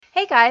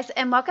Hey guys,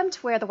 and welcome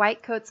to Where the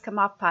White Coats Come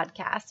Off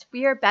podcast.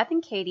 We are Beth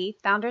and Katie,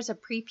 founders of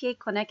Pre-PA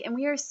Clinic, and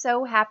we are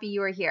so happy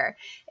you are here.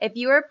 If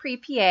you are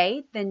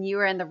pre-PA, then you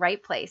are in the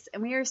right place,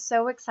 and we are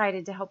so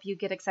excited to help you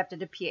get accepted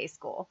to PA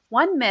school.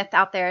 One myth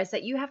out there is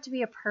that you have to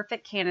be a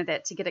perfect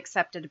candidate to get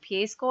accepted to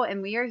PA school,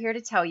 and we are here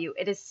to tell you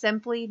it is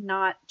simply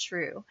not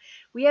true.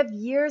 We have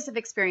years of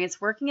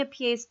experience working at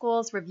PA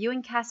schools,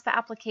 reviewing CASPA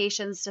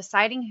applications,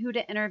 deciding who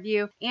to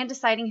interview, and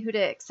deciding who to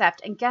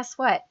accept. And guess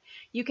what?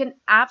 You can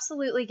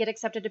absolutely get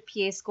accepted to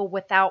PA school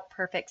without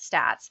perfect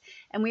stats.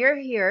 And we are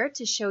here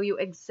to show you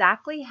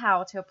exactly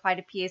how to apply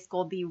to PA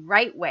school the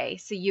right way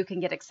so you can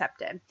get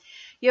accepted.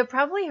 You have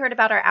probably heard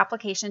about our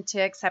application to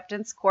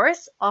acceptance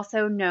course,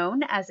 also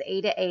known as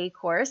A to A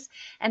course,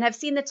 and have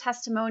seen the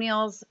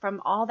testimonials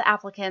from all the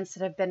applicants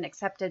that have been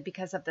accepted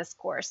because of this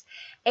course.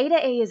 A to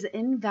A is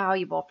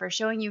invaluable for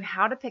showing you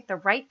how to pick the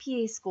right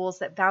PA schools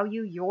that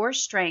value your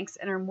strengths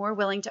and are more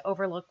willing to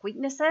overlook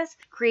weaknesses,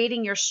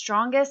 creating your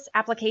strongest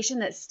application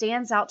that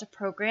stands out to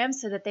programs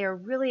so that they are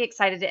really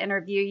excited to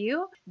interview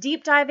you,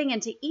 deep diving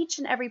into each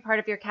and every part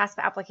of your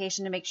CASPA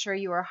application to make sure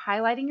you are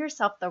highlighting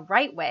yourself the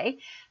right way,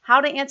 how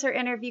to answer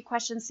interview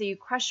questions so you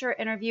crush your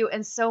interview,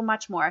 and so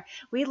much more.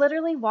 We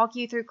literally walk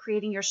you through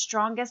creating your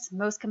strongest,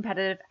 most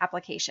competitive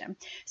application.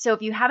 So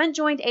if you haven't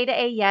joined A to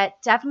A yet,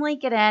 definitely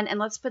get in and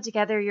let's put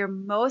together your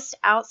most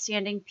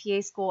outstanding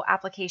PA school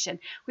application.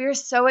 We are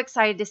so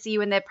excited to see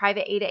you in the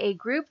private A to A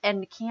group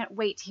and can't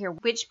wait to hear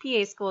which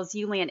PA schools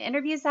you land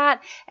interviews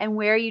at and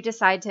where you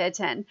decide to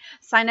attend.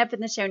 Sign up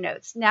in the show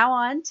notes. Now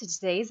on to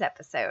today's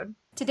episode.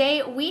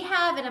 Today, we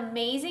have an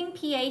amazing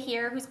PA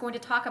here who's going to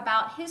talk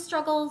about his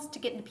struggles to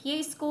get into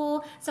PA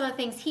school, some of the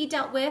things he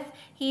dealt with.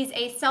 He's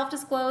a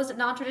self-disclosed,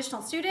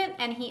 non-traditional student,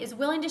 and he is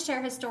willing to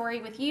share his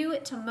story with you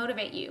to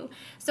motivate you.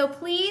 So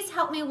please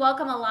help me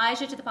welcome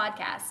Elijah to the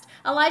podcast.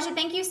 Elijah,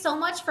 thank you so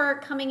much for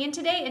coming in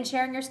today and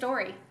sharing your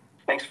story.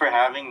 Thanks for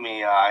having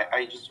me.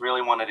 I just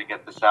really wanted to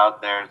get this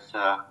out there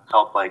to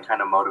help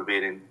kind of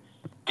motivate and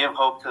give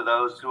hope to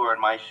those who are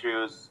in my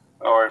shoes,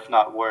 or if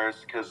not worse,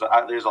 because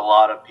there's a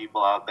lot of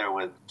people out there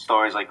with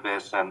stories like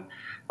this, and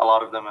a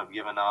lot of them have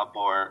given up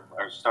or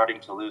are starting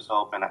to lose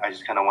hope, and I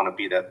just kind of want to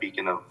be that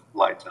beacon of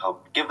light to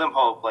help give them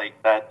hope,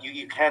 that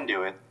you can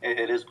do it.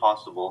 It is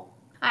possible.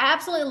 I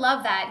absolutely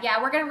love that.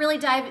 Yeah, we're going to really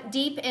dive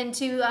deep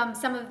into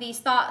some of these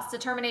thoughts,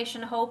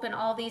 determination, hope, and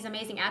all these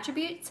amazing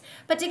attributes.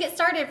 But to get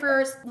started,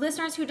 for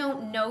listeners who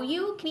don't know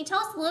you, can you tell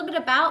us a little bit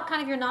about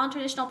kind of your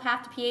non-traditional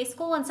path to PA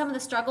school and some of the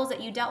struggles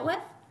that you dealt with?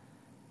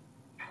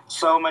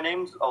 So my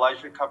name's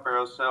Elijah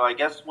Caparoso. I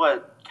guess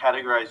what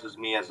categorizes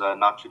me as a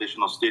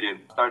non-traditional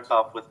student starts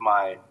off with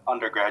my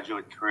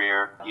undergraduate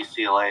career at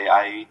UCLA.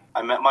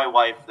 I met my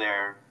wife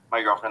there,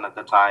 my girlfriend at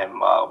the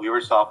time. We were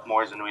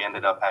sophomores and we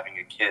ended up having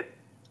a kid.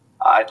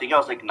 I think I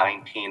was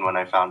 19 when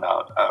I found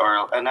out,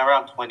 and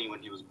around 20 when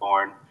he was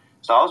born.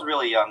 So I was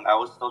really young. I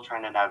was still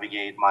trying to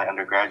navigate my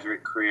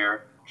undergraduate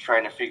career,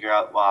 trying to figure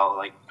out,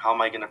 how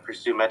am I going to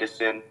pursue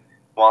medicine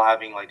while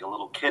having a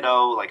little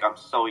kiddo. I'm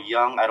so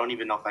young, I don't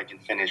even know if I can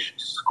finish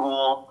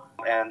school.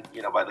 And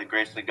by the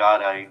grace of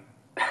God, I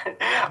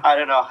I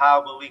don't know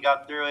how, but we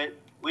got through it.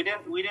 We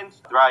didn't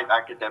thrive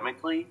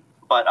academically,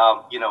 but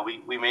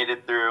we made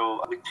it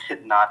through. We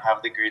did not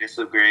have the greatest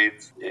of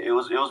grades. It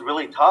was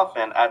really tough,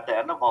 and at the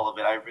end of all of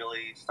it, I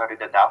really started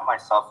to doubt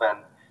myself and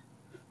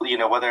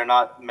whether or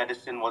not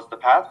medicine was the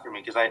path for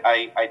me, because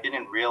I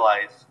didn't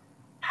realize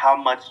how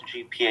much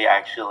GPA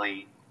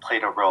actually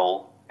played a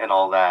role in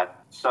all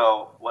that.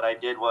 So what I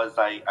did was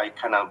I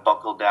kind of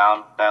buckled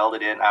down, dialed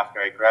it in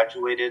after I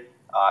graduated,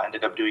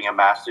 ended up doing a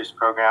master's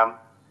program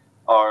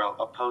or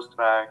a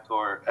post-bac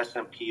or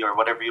SMP or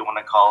whatever you want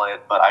to call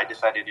it. But I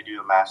decided to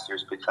do a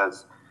master's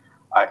because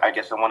I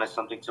guess I wanted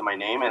something to my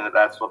name, and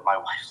that's what my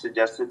wife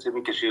suggested to me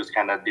because she was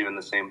kind of doing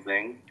the same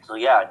thing. So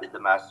yeah, I did the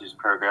master's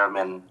program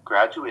and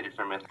graduated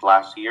from it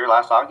last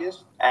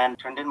August, and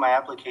turned in my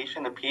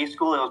application to PA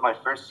school. It was my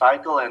first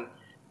cycle, and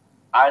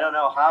I don't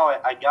know how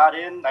I got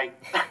in.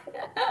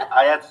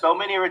 I had so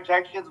many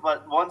rejections,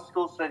 but one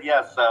school said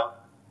yes, so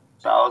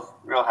I was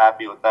real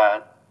happy with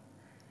that.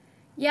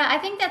 Yeah, I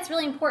think that's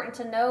really important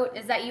to note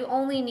is that you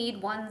only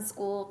need one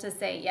school to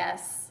say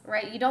yes,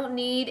 right? You don't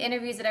need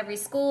interviews at every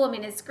school. I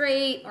mean, it's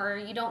great, or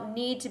you don't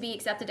need to be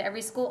accepted to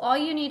every school. All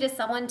you need is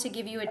someone to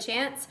give you a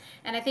chance,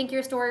 and I think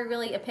your story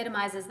really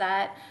epitomizes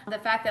that. The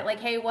fact that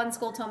hey, one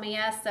school told me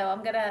yes, so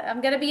I'm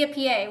gonna be a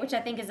PA, which I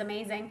think is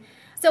amazing.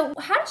 So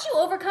how did you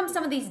overcome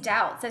some of these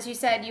doubts? As you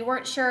said, you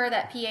weren't sure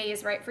that PA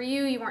is right for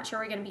you. You weren't sure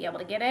you were going to be able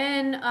to get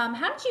in.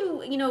 How did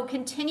you,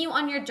 continue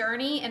on your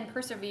journey and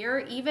persevere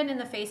even in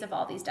the face of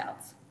all these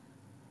doubts?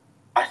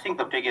 I think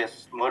the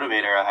biggest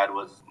motivator I had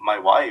was my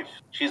wife.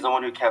 She's the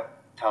one who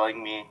kept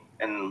telling me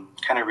and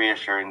kind of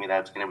reassuring me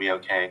that it's going to be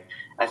okay.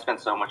 I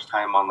spent so much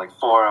time on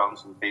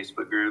forums and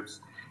Facebook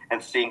groups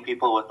and seeing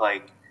people with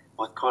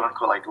quote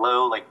unquote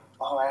low,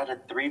 oh, I had a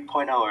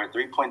 3.0 or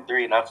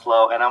 3.3 and that's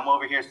low. And I'm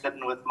over here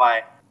sitting with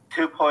my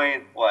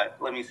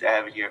let me see, I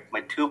have it here, my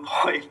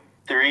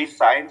 2.3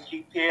 science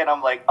GPA. And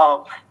I'm like,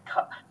 oh my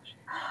gosh,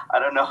 I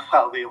don't know if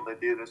I'll be able to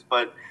do this.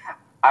 But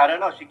I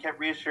don't know. She kept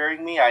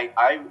reassuring me.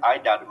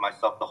 I doubted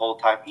myself the whole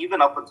time,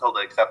 even up until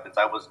the acceptance.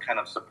 I was kind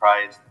of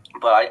surprised,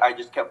 but I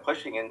just kept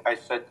pushing. And I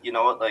said, you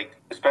know what, like,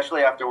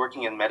 especially after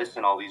working in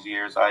medicine all these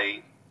years,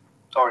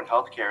 or in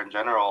healthcare in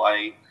general,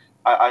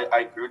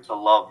 I grew to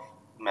love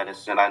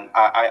medicine, and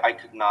I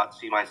could not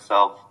see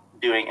myself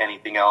doing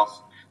anything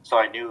else. So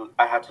I knew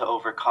I had to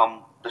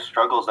overcome the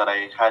struggles that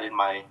I had in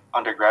my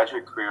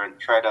undergraduate career and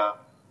try to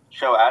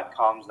show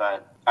AdComs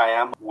that I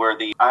am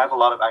worthy. I have a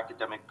lot of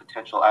academic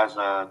potential as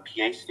a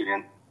PA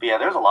student. But yeah,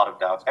 there's a lot of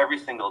doubts every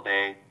single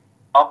day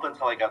up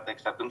until I got the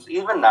acceptance.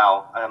 Even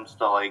now, I'm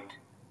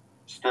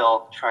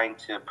still trying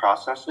to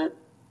process it.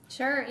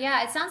 Sure.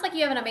 Yeah. It sounds like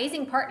you have an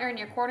amazing partner in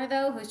your corner,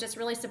 though, who's just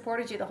really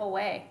supported you the whole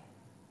way.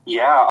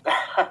 Yeah.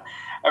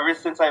 Ever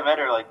since I met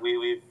her, like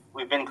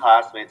we've been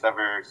classmates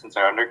ever since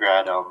our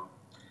undergrad.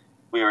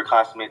 We were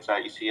classmates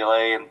at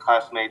UCLA and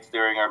classmates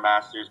during our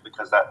masters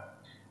because that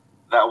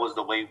was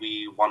the way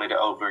we wanted to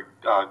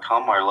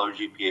overcome our low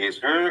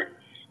GPAs.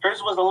 Hers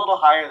was a little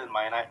higher than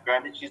mine.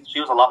 Granted, she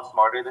was a lot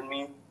smarter than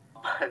me,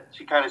 but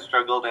she kind of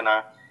struggled in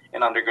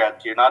undergrad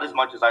too. Not as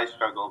much as I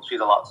struggled. She's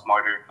a lot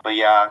smarter. But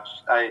yeah,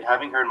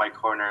 having her in my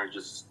corner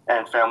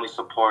and family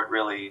support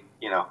really,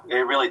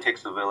 it really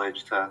takes a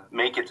village to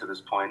make it to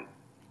this point.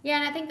 Yeah,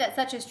 and I think that's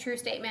such a true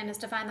statement is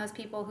to find those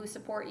people who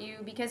support you,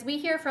 because we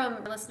hear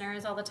from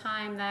listeners all the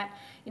time that,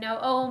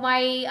 oh,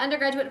 my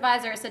undergraduate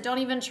advisor said don't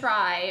even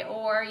try,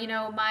 or,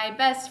 my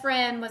best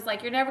friend was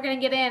like, you're never going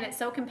to get in, it's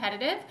so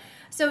competitive.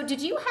 So did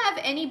you have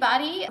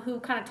anybody who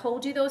kind of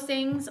told you those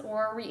things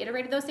or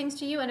reiterated those things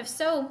to you? And if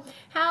so,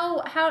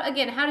 how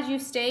did you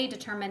stay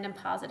determined and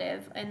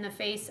positive in the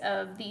face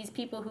of these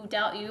people who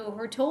doubt you or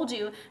who told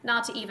you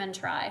not to even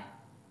try?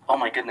 Oh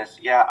my goodness,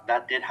 yeah,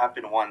 that did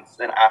happen once.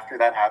 And after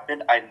that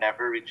happened, I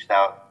never reached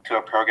out to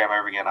a program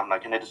ever again. I'm not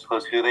going to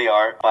disclose who they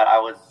are, but I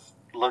was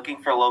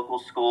looking for local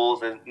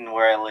schools in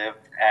where I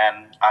lived,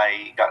 and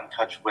I got in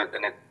touch with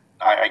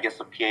I guess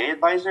a PA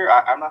advisor.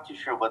 I'm not too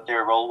sure what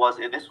their role was.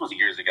 This was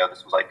years ago.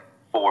 This was like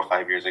 4 or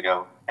 5 years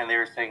ago. And they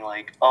were saying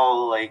like,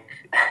 oh, like,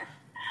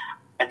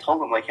 I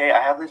told them like, hey,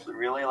 I have this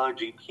really low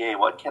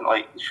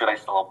GPA. Should I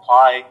still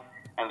apply?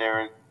 And they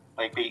were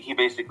like, he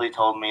basically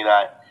told me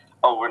that,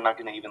 oh, we're not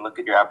going to even look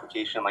at your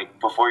application. Like,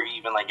 before you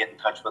even, like, get in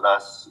touch with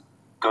us,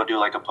 go do,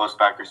 like, a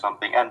postbac or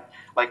something. And,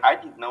 like, I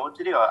didn't know what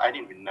to do. I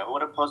didn't even know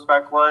what a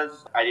postbac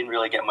was. I didn't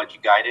really get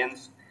much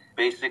guidance.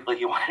 Basically,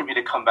 he wanted me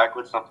to come back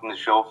with something to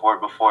show for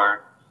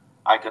before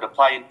I could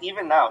apply. And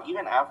even now,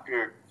 even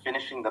after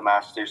finishing the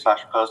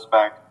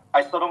master/postbac,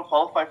 I still don't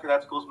qualify for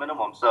that school's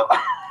minimum. So,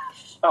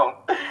 so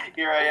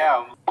here I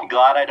am.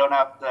 Glad I don't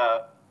have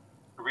to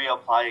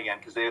reapply again,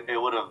 because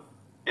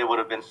it would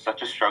have been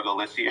such a struggle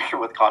this year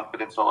with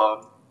confidence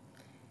alone.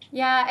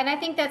 Yeah, and I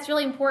think that's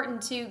really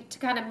important to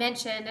kind of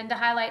mention and to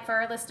highlight for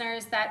our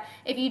listeners that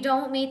if you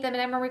don't meet the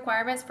minimum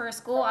requirements for a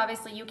school,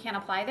 obviously you can't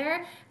apply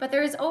there. But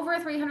there's over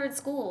 300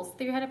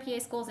 PA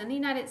schools in the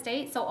United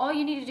States. So all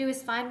you need to do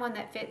is find one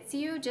that fits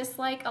you, just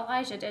like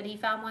Elijah did. He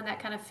found one that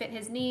kind of fit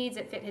his needs,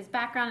 it fit his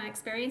background and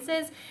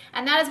experiences.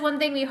 And that is one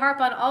thing we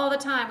harp on all the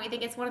time. We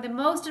think it's one of the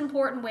most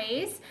important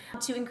ways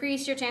to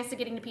increase your chance of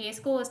getting to PA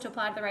school is to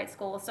apply to the right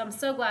school. So I'm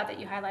so glad that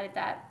you highlighted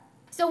that.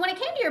 So when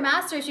it came to your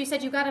master's, you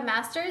said you got a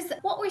master's.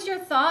 What was your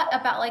thought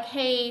about like,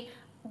 hey,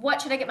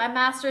 what should I get my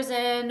master's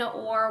in,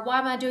 or why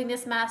am I doing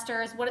this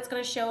master's, what it's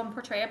going to show and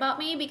portray about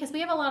me? Because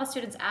we have a lot of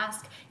students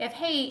ask if,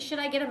 hey, should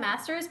I get a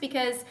master's?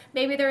 Because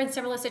maybe they're in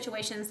similar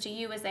situations to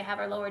you as they have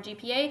a lower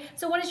GPA.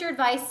 So what is your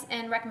advice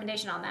and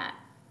recommendation on that?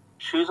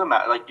 Choose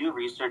do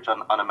research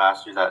on a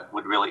master's that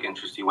would really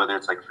interest you, whether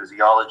it's like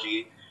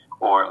physiology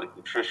or like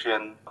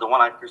nutrition. The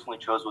one I personally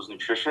chose was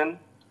nutrition.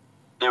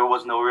 There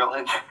was no real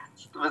interest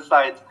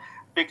besides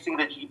fixing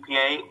the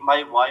GPA.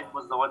 My wife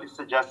was the one who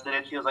suggested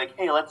it. She was like,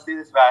 hey, let's do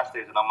this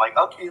master's. And I'm like,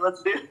 okay,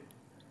 let's do it.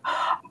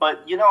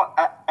 But,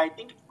 I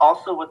think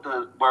also with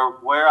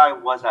where I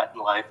was at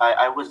in life,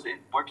 I was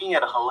working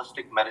at a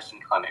holistic medicine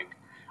clinic,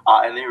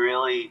 and they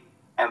really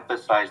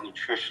emphasized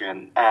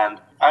nutrition. And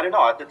I don't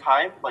know, at the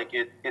time, like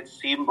it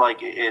seemed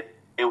like it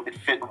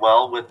fit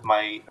well with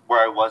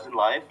where I was in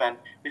life. And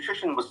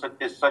nutrition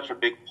is such a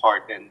big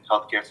part in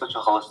healthcare, such a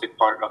holistic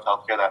part of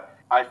healthcare that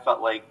I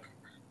felt like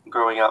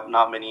growing up,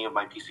 not many of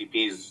my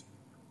PCPs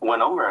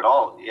went over at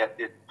all. Yet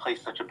it plays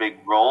such a big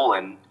role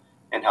in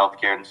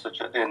healthcare in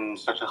such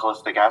a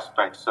holistic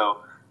aspect. So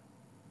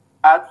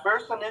at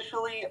first,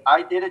 initially,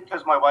 I did it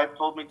because my wife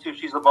told me to.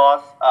 She's the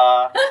boss.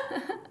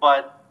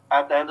 But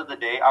at the end of the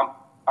day,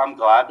 I'm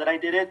glad that I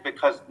did it,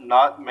 because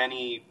not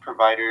many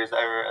providers,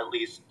 or at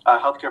least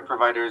healthcare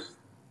providers,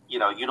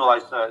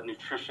 utilize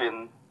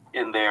nutrition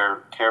in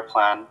their care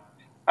plan.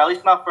 At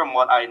least not from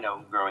what I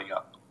know growing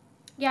up.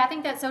 Yeah, I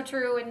think that's so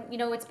true. And,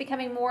 it's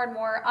becoming more and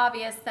more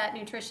obvious that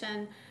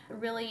nutrition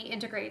really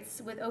integrates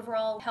with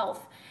overall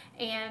health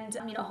and,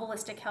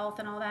 holistic health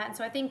and all that. And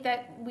so I think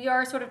that we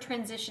are sort of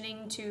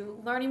transitioning to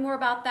learning more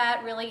about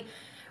that, really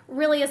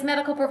really, as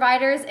medical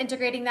providers,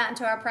 integrating that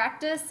into our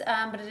practice,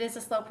 but it is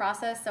a slow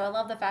process. So I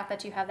love the fact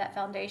that you have that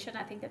foundation.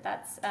 I think that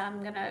that's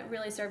going to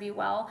really serve you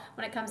well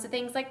when it comes to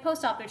things like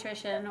post-op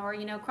nutrition or,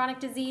 chronic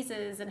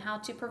diseases and how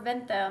to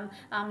prevent them.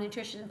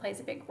 Nutrition plays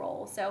a big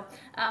role. So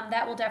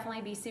that will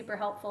definitely be super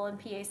helpful in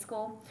PA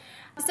school.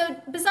 So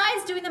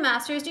besides doing the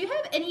master's, do you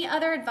have any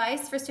other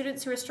advice for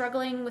students who are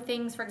struggling with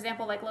things, for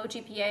example, like low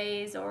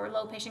GPAs or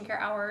low patient care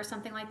hour or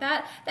something like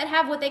that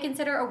have what they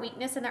consider a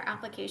weakness in their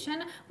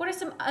application? What are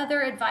some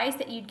other advice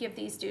that you'd give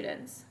these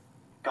students?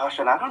 Gosh,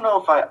 and I don't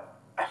know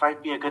if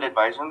I'd be a good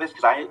advisor on this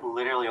because I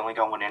literally only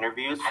got one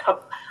interview,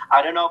 so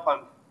I don't know if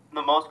I'm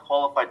the most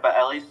qualified, but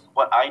at least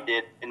what I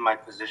did in my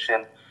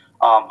position,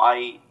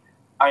 I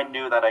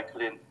knew that I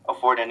couldn't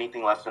afford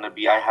anything less than a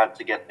B. I had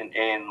to get an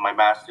A in my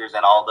master's,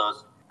 and all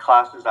those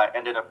classes I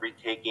ended up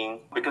retaking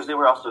because they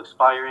were also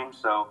expiring.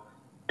 So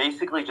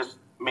basically just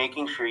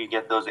making sure you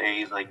get those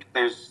A's. Like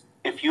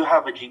if you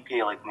have a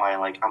GPA like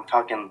mine, like I'm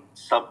talking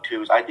sub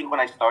twos. I think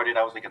when I started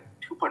I was like a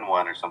 2.1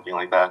 or something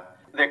like that.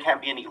 There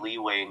can't be any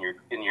leeway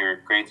in your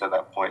grades at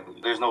that point.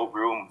 There's no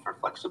room for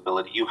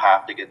flexibility. You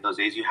have to get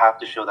those A's. You have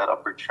to show that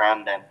upward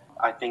trend. And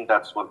I think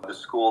that's what the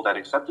school that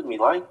accepted me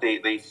liked.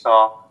 They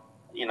saw,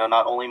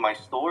 not only my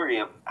story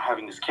of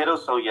having this kiddo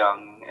so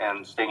young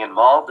and staying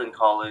involved in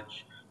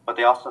college, but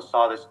they also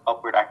saw this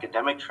upward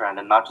academic trend,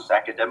 and not just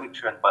academic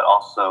trend, but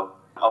also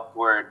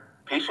upward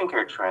patient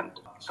care trend.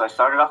 So I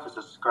started off as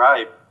a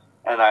scribe,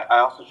 and I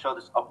also showed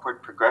this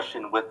upward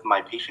progression with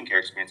my patient care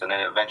experience, and then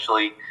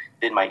eventually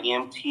did my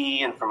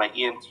EMT, and from my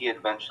EMT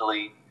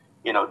eventually,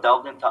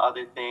 delved into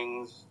other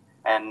things,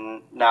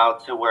 and now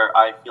to where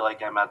I feel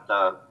like I'm at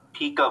the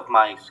peak of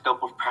my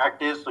scope of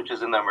practice, which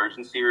is in the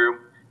emergency room.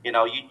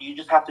 You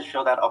just have to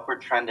show that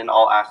upward trend in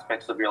all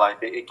aspects of your life.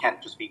 It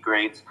can't just be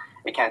grades.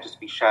 It can't just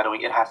be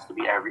shadowing. It has to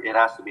be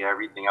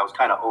everything. I was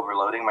kind of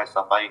overloading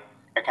myself. I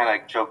kind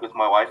of joke with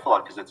my wife a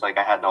lot because it's like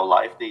I had no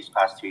life these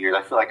past 2 years.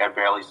 I feel like I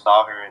barely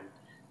saw her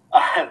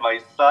and my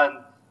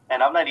son,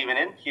 and I'm not even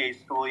in PA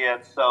school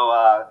yet. So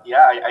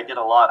I did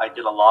a lot. I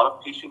did a lot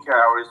of patient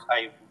care hours.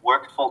 I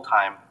worked full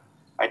time.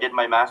 I did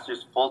my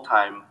master's full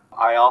time.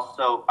 I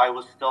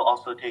was still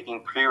also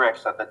taking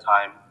prereqs at the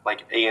time,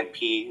 like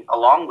A&P,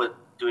 along with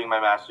doing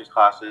my master's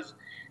classes,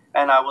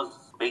 and I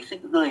was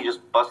basically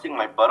just busting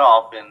my butt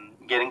off and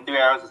getting 3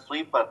 hours of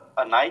sleep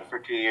a night for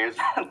 2 years.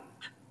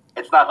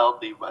 It's not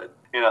healthy, but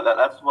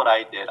that's what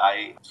I did.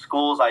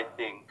 Schools, I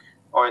think,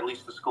 or at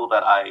least the school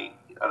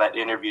that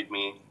interviewed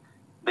me,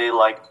 they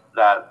liked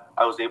that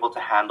I was able to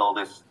handle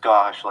this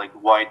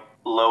wide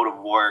load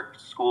of work,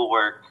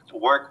 schoolwork,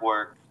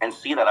 work, and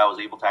see that I was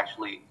able to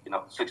actually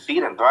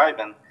succeed and thrive.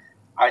 And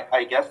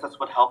I guess that's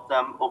what helped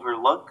them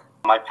overlook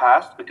my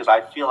past, because I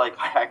feel like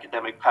my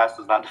academic past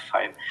does not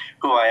define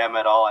who I am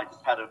at all. I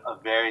just had a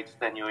very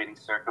extenuating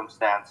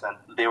circumstance, and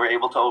they were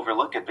able to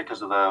overlook it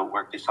because of the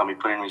work they saw me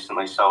put in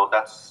recently. So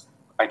that's,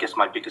 I guess,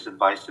 my biggest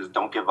advice is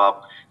don't give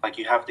up. Like,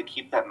 you have to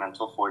keep that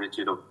mental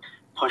fortitude of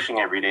pushing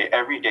every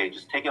day.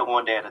 Just take it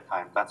one day at a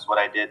time. That's what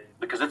I did,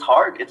 because it's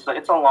hard. It's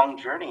a long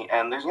journey,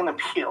 and there's going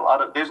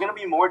to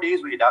be more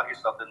days where you doubt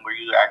yourself than where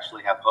you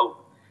actually have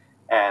hope.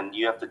 And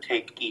you have to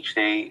take each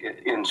day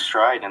in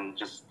stride and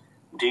just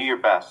do your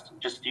best.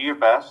 Just do your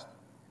best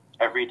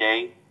every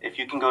day. If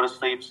you can go to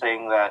sleep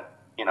saying that,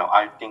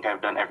 I think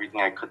I've done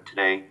everything I could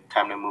today,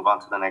 time to move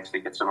on to the next day,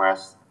 get some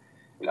rest.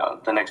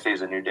 The next day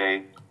is a new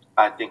day.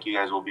 I think you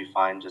guys will be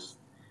fine. Just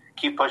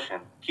keep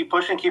pushing,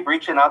 keep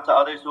reaching out to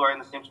others who are in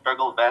the same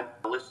struggle.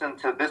 Listen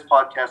to this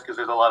podcast because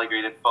there's a lot of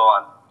great info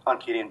on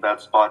Katie and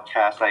Beth's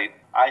podcast.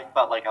 I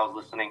felt like I was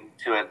listening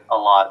to it a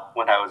lot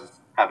when I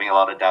was having a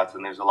lot of doubts,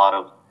 and there's a lot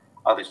of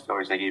other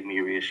stories that gave me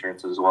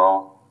reassurance as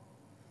well.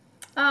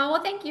 Oh,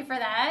 well, thank you for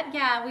that.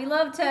 Yeah, we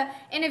love to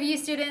interview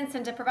students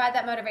and to provide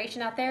that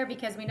motivation out there,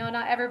 because we know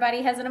not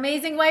everybody has an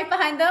amazing wife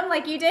behind them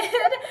like you did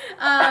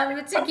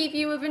to keep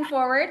you moving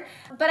forward.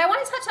 But I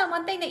want to touch on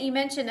one thing that you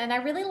mentioned, and I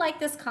really like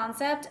this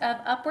concept of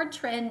upward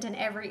trend in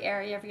every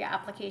area of your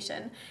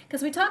application,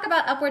 because we talk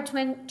about upward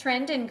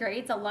trend in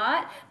grades a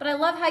lot, but I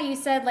love how you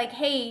said, like,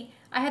 hey,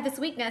 I had this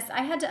weakness.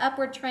 I had to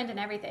upward trend in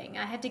everything.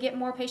 I had to get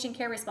more patient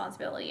care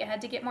responsibility. I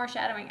had to get more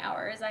shadowing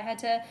hours. I had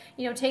to,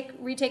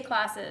 retake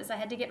classes. I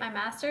had to get my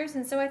master's.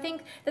 And so I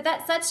think that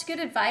that's such good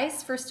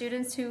advice for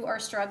students who are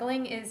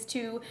struggling, is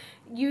to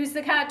use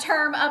the kind of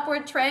term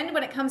upward trend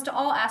when it comes to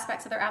all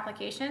aspects of their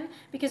application,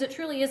 because it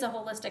truly is a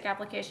holistic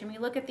application. We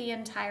look at the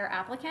entire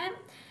applicant.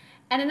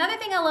 And another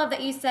thing I love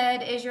that you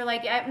said is you're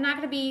like, I'm not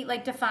going to be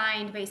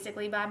defined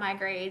basically by my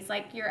grades.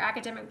 Like, your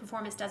academic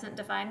performance doesn't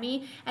define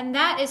me. And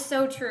that is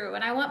so true.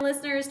 And I want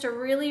listeners to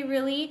really,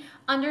 really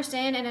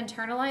understand and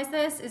internalize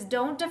this, is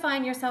don't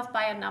define yourself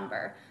by a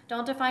number.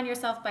 Don't define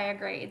yourself by a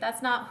grade.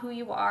 That's not who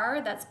you are.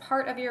 That's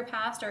part of your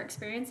past or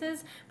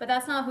experiences, but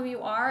that's not who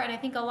you are. And I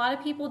think a lot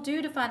of people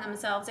do define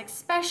themselves,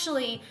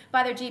 especially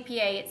by their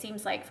GPA, it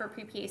seems like, for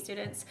pre-PA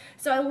students.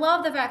 So I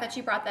love the fact that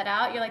you brought that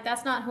out. You're like,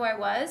 that's not who I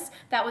was.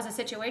 That was a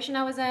situation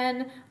I was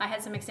in. I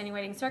had some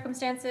extenuating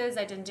circumstances.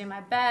 I didn't do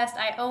my best.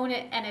 I own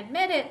it and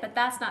admit it, but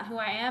that's not who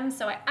I am.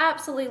 So I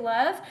absolutely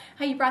love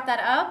how you brought that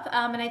up.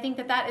 And I think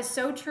that that is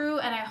so true.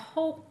 And I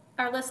hope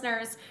our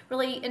listeners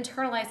really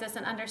internalize this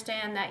and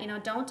understand that,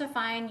 don't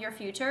define your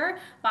future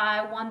by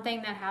one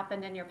thing that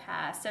happened in your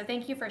past. So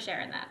thank you for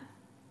sharing that.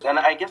 And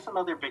I guess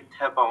another big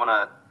tip I want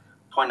to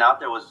point out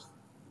there was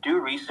do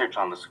research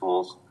on the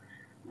schools.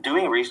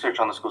 Doing research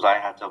on the schools I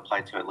had to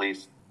apply to, at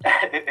least,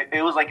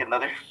 it was like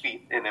another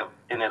feat in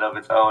it of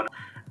its own.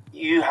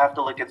 You have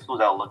to look at schools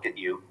that'll look at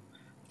you.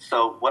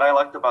 So what I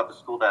liked about the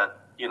school that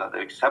that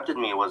accepted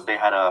me was they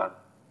had a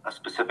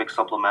specific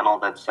supplemental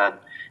that said,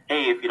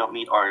 hey, if you don't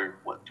meet our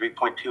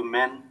 3.2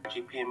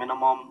 GPA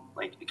minimum,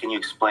 like, can you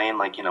explain,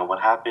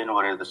 what happened,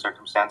 what are the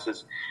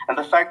circumstances? And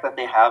the fact that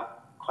they have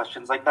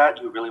questions like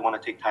that, you really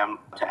want to take time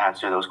to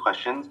answer those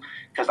questions,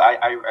 because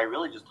I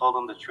really just told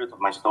them the truth of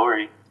my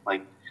story.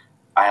 Like,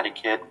 I had a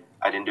kid,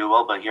 I didn't do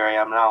well, but here I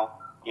am now,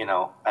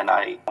 and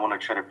I want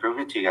to try to prove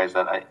it to you guys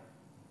that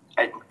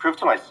I proved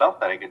to myself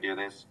that I could do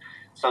this.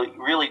 So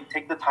really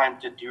take the time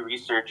to do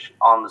research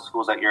on the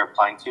schools that you're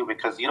applying to,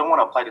 because you don't want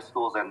to apply to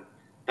schools and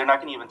they're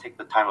not going to even take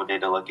the time of day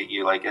to look at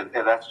you. Like,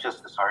 that's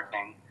just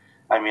disheartening.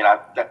 I mean, I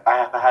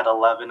have had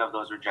 11 of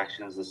those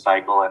rejections this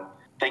cycle, and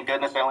thank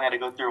goodness I only had to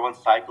go through one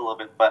cycle of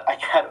it, but I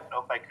don't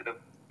know if I could have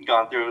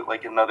gone through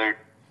like another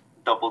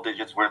double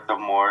digits worth of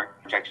more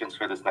rejections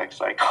for this next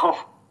cycle.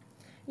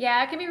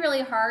 Yeah, it can be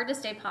really hard to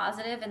stay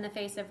positive in the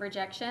face of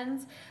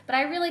rejections, but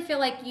I really feel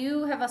like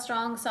you have a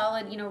strong,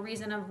 solid,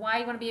 reason of why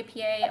you want to be a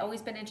PA,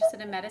 always been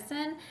interested in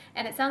medicine,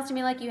 and it sounds to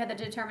me like you had the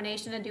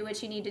determination to do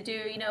what you need to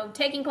do,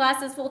 taking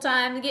classes full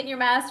time, getting your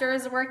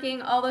master's,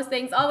 working, all those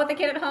things, all with the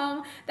kid at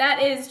home.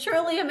 That is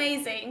truly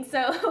amazing,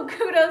 so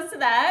kudos to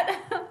that.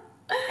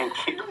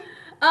 Thank you.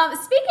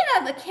 Speaking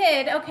of a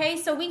kid, okay,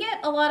 so we get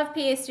a lot of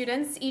PA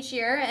students each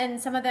year, and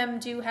some of them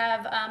do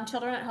have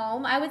children at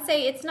home. I would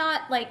say it's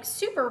not like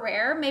super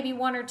rare, maybe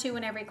one or two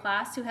in every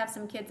class who have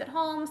some kids at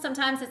home.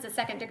 Sometimes it's a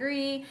second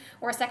degree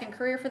or a second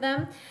career for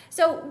them.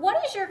 So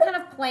what is your kind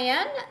of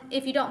plan,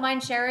 if you don't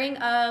mind sharing,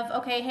 of,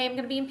 okay, hey, I'm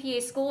going to be in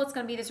PA school. It's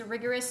going to be this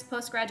rigorous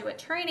postgraduate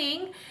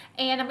training,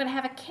 and I'm going to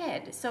have a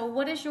kid. So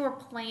what is your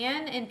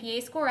plan in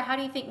PA school, or how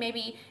do you think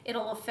maybe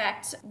it'll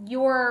affect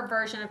your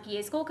version of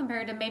PA school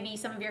compared to maybe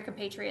some of your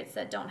compatriots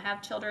that don't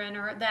have children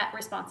or that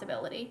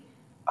responsibility?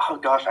 Oh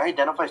gosh, I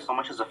identify so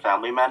much as a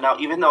family man now,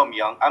 even though I'm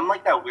young. I'm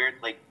like that weird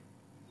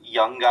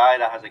young guy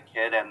that has a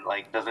kid and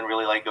doesn't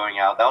really like going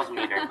out. That was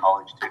me during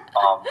college too.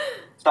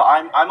 So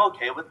I'm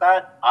okay with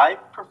that. I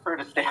prefer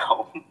to stay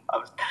home.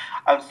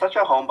 I'm such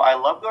a home. I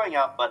love going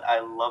out, but I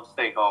love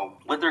staying home.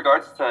 With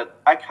regards to,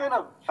 I kind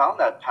of found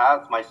that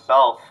path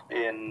myself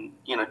in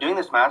doing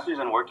this master's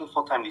and working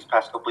full time these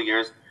past couple of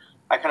years.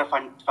 I kind of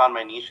found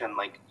my niche in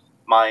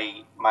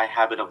my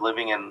habit of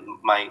living in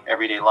my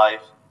everyday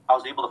life. I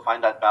was able to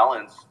find that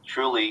balance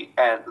truly,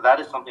 and that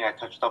is something I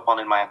touched up on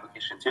in my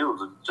application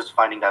too, just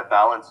finding that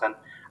balance. And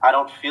I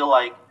don't feel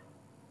like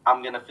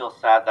I'm gonna feel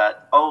sad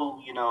that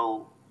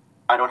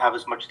I don't have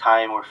as much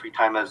time or free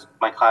time as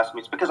my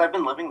classmates, because I've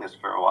been living this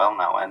for a while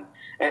now, and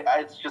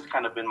it's just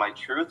kind of been my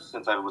truth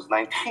since I was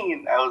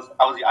 19.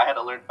 I had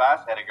to learn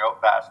fast, I had to grow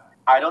up fast.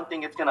 I don't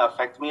think it's gonna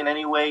affect me in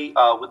any way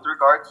with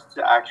regards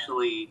to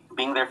actually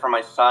being there for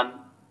my son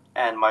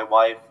and my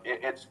wife.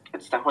 It's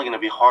definitely going to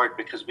be hard,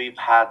 because we've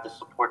had the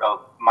support of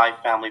my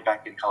family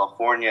back in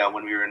California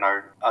when we were in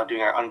our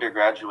doing our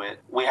undergraduate.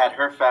 We had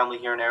her family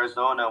here in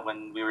Arizona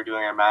when we were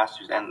doing our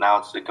master's, and now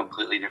it's a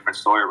completely different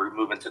story. We're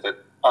moving to the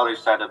other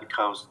side of the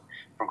coast,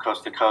 from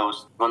coast to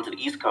coast, going to the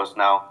East Coast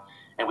now,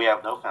 and we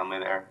have no family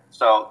there.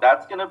 So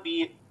that's going to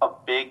be a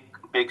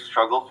big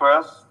struggle for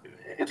us.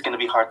 It's going to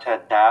be hard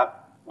to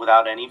adapt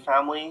without any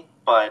family,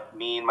 but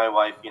me and my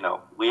wife,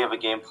 we have a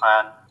game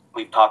plan.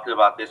 We've talked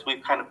about this.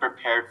 We've kind of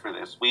prepared for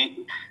this.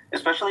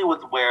 Especially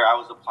with where I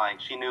was applying,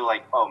 she knew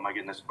oh my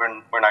goodness, we're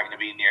not going to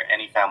be near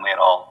any family at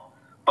all.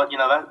 But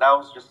that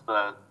was just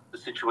the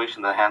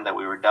situation, the hand that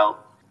we were dealt.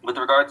 With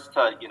regards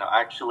to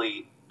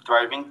actually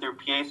thriving through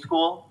PA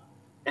school,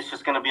 it's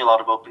just going to be a lot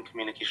of open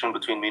communication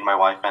between me and my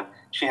wife, and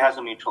she has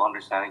a mutual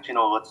understanding. She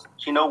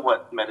knows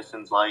what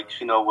medicine's like.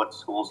 She knows what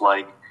school's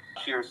like.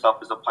 She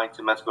herself is applying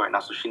to med school right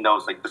now, so she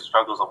knows the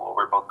struggles of what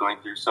we're both going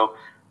through. So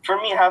for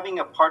me, having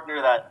a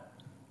partner that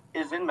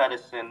is in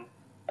medicine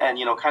and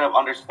kind of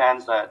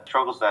understands that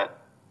struggles that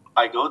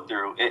I go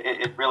through,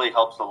 it really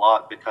helps a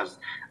lot, because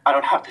I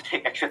don't have to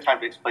take extra time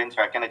to explain to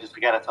her. I kind of just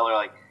gotta tell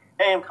her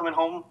hey, I'm coming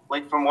home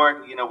late from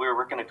work, we were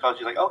working a coach.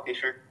 She's like, okay,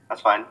 sure,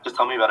 that's fine, just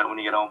tell me about it when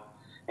you get home.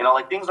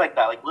 Things like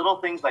that, little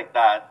things like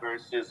that,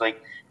 versus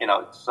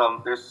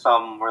there's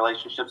some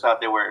relationships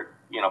out there where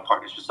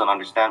partners just don't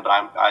understand. But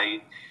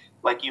I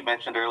like you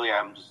mentioned earlier,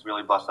 I'm just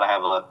really blessed that I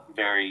have a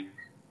very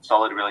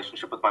solid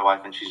relationship with my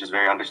wife, and she's just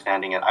very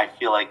understanding. And I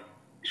feel like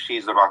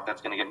she's the rock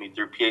that's going to get me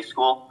through PA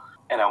school.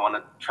 And I want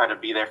to try to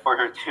be there for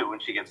her too when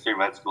she gets through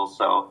med school.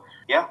 So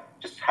yeah,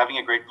 just having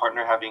a great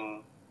partner,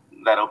 having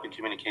that open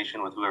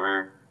communication with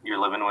whoever you're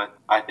living with,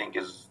 I think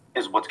is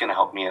what's going to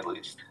help me at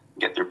least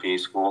get through PA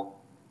school.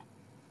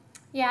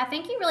 Yeah, I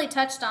think you really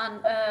touched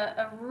on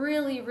a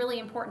really, really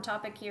important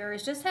topic here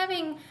is just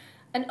having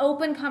an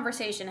open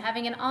conversation,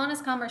 having an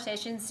honest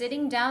conversation,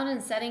 sitting down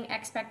and setting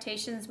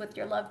expectations with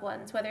your loved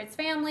ones, whether it's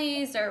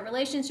families or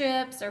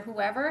relationships or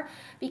whoever,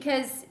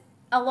 because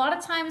a lot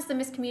of times the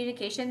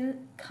miscommunication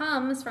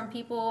comes from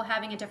people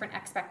having a different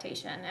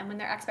expectation, and when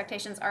their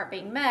expectations aren't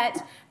being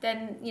met,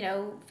 then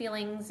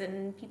feelings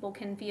and people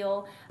can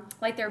feel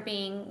like they're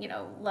being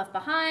left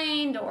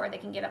behind, or they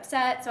can get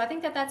upset. So I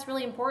think that that's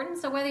really important.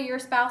 So whether your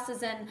spouse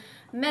is in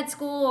med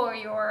school or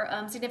your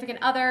significant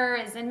other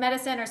is in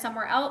medicine or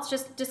somewhere else,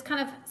 just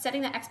kind of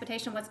setting that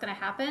expectation of what's going to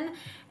happen.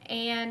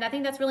 And I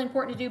think that's really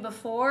important to do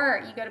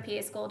before you go to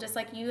PA school, just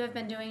like you have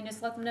been doing.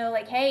 Just let them know,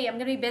 like, hey, I'm going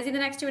to be busy the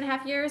next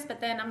 2.5 years, but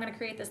then I'm going to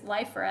create this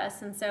life for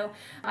us. And so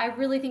I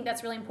really think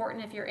that's really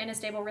important if you're in a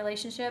stable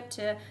relationship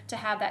to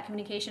have that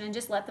communication and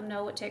just let them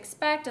know what to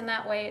expect, and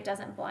that way it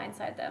doesn't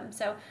blindside them.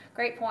 So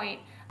great point.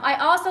 I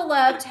also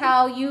loved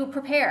how you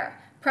prepare.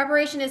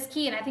 Preparation is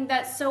key, and I think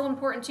that's so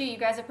important too. You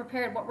guys have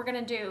prepared what we're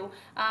going to do,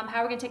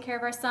 how we're going to take care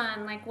of our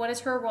son, like what is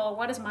her role,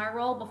 what is my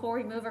role before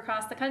we move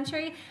across the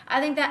country.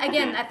 I think that,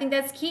 again, I think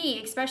that's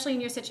key, especially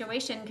in your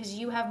situation, because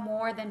you have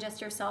more than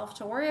just yourself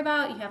to worry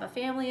about. You have a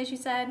family, as you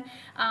said,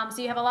 so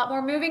you have a lot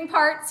more moving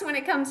parts when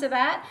it comes to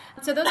that.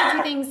 So those are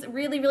two things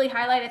really, really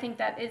highlight. I think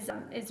that is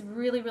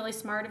really, really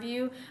smart of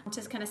you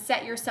to kind of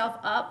set yourself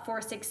up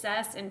for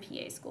success in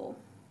PA school.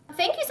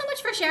 Thank you so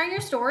much for sharing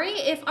your story.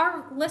 If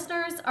our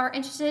listeners are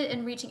interested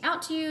in reaching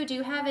out to you, do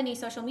you have any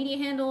social media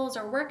handles,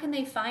 or where can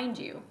they find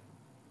you?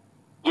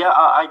 Yeah,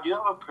 I do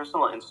have a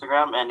personal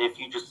Instagram, and if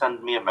you just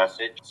send me a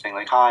message saying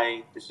like,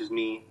 hi, this is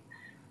me.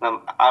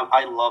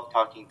 I love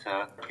talking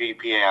to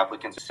PA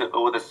applicants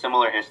with a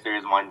similar history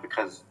as mine,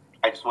 because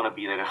I just want to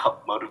be there to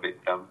help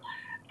motivate them.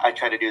 I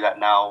try to do that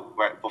now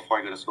right before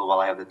I go to school while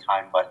I have the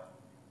time. But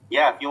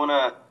yeah, if you want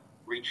to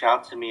reach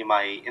out to me,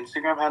 my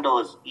Instagram handle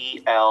is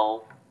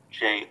ELJOCAP.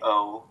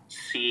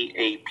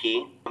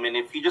 I mean,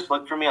 if you just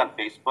look for me on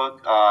Facebook,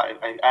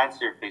 I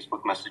answer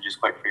Facebook messages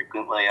quite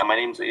frequently. My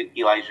name's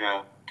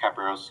Elijah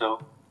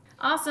Caparoso.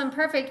 Awesome.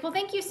 Perfect. Well,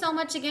 thank you so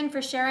much again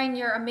for sharing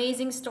your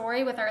amazing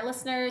story with our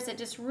listeners. It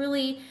just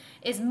really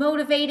is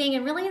motivating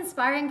and really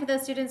inspiring for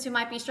those students who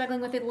might be struggling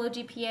with a low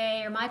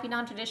GPA, or might be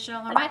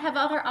non-traditional, or might have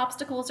other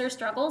obstacles or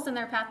struggles in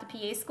their path to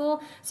PA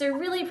school. So I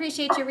really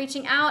appreciate you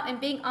reaching out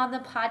and being on the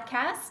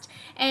podcast.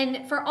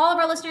 And for all of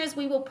our listeners,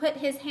 we will put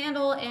his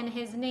handle and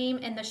his name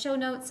in the show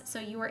notes so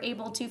you are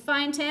able to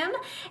find him.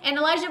 And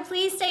Elijah,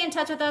 please stay in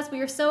touch with us.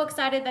 We are so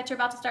excited that you're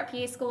about to start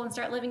PA school and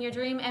start living your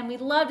dream, and we'd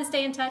love to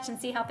stay in touch and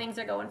see how things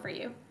are going for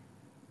you.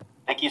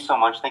 Thank you so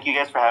much. Thank you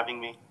guys for having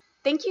me.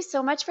 Thank you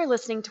so much for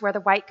listening to Where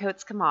the White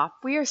Coats Come Off.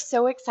 We are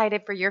so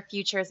excited for your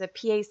future as a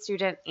PA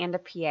student and a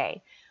PA.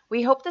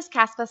 We hope this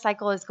CASPA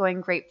cycle is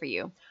going great for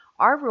you.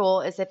 Our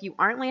rule is if you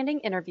aren't landing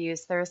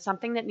interviews, there is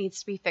something that needs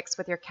to be fixed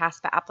with your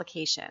CASPA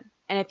application.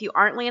 And if you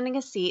aren't landing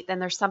a seat, then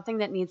there's something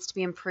that needs to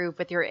be improved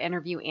with your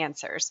interview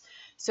answers.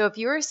 So if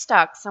you are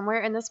stuck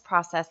somewhere in this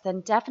process, then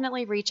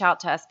definitely reach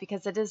out to us,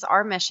 because it is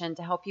our mission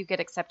to help you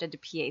get accepted to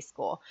PA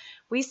school.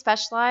 We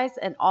specialize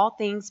in all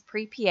things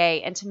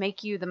pre-PA and to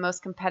make you the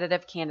most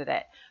competitive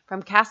candidate.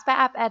 From CASPA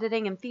app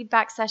editing and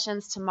feedback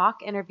sessions to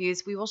mock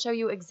interviews, we will show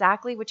you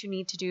exactly what you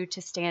need to do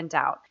to stand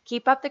out.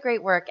 Keep up the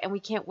great work, and we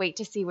can't wait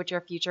to see what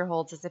your future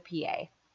holds as a PA.